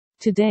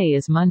Today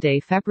is Monday,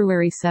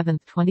 February 7,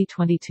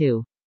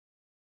 2022.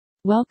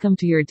 Welcome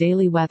to your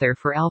daily weather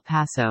for El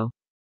Paso.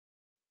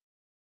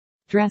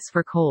 Dress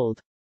for cold.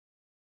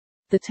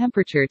 The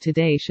temperature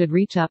today should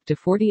reach up to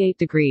 48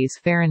 degrees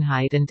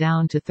Fahrenheit and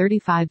down to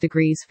 35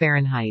 degrees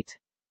Fahrenheit.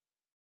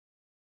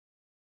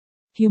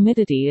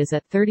 Humidity is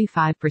at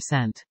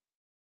 35%.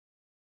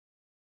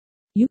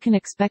 You can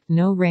expect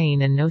no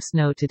rain and no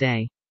snow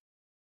today.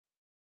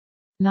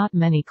 Not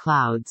many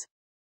clouds.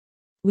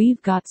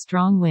 We've got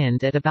strong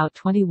wind at about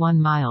 21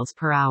 miles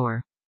per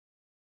hour.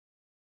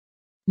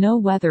 No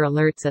weather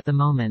alerts at the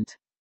moment.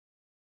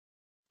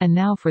 And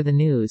now for the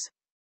news.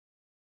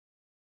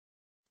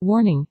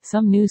 Warning,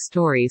 some news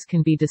stories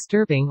can be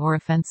disturbing or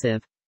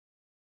offensive.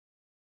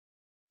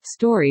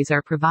 Stories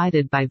are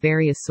provided by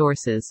various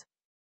sources.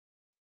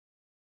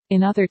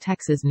 In other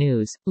Texas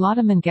news,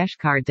 Lata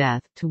Mangeshkar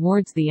death,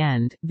 towards the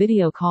end,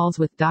 video calls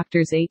with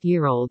doctor's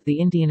 8-year-old The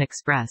Indian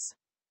Express.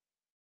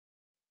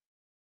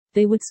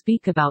 They would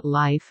speak about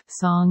life,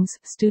 songs,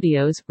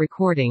 studios,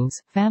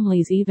 recordings,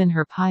 families, even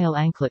her pile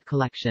anklet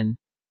collection.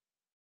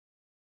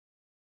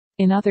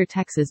 In other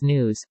Texas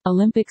news,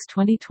 Olympics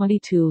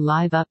 2022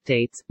 live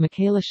updates,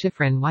 Mikaela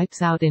Shiffrin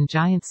wipes out in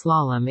giant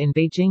slalom in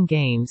Beijing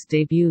Games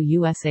debut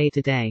USA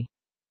Today.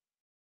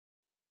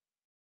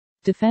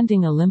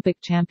 Defending Olympic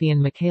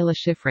champion Mikaela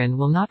Shiffrin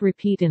will not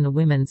repeat in the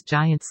women's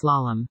giant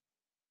slalom.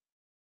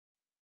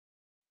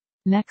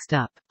 Next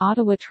up,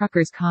 Ottawa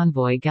truckers'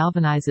 convoy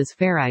galvanizes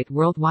ferrite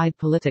worldwide.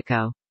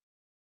 Politico.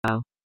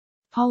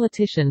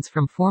 Politicians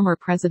from former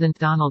President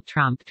Donald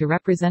Trump to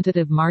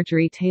Representative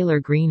Marjorie Taylor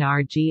Greene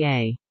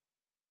RGA.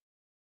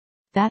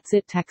 That's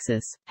it,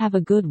 Texas. Have a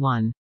good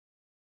one.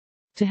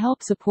 To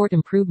help support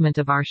improvement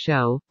of our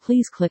show,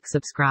 please click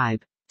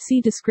subscribe.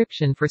 See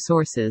description for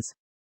sources.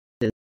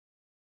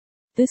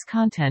 This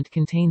content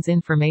contains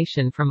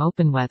information from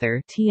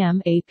OpenWeather (TM)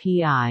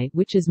 API,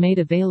 which is made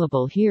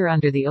available here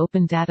under the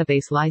Open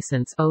Database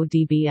License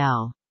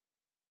 (ODBL).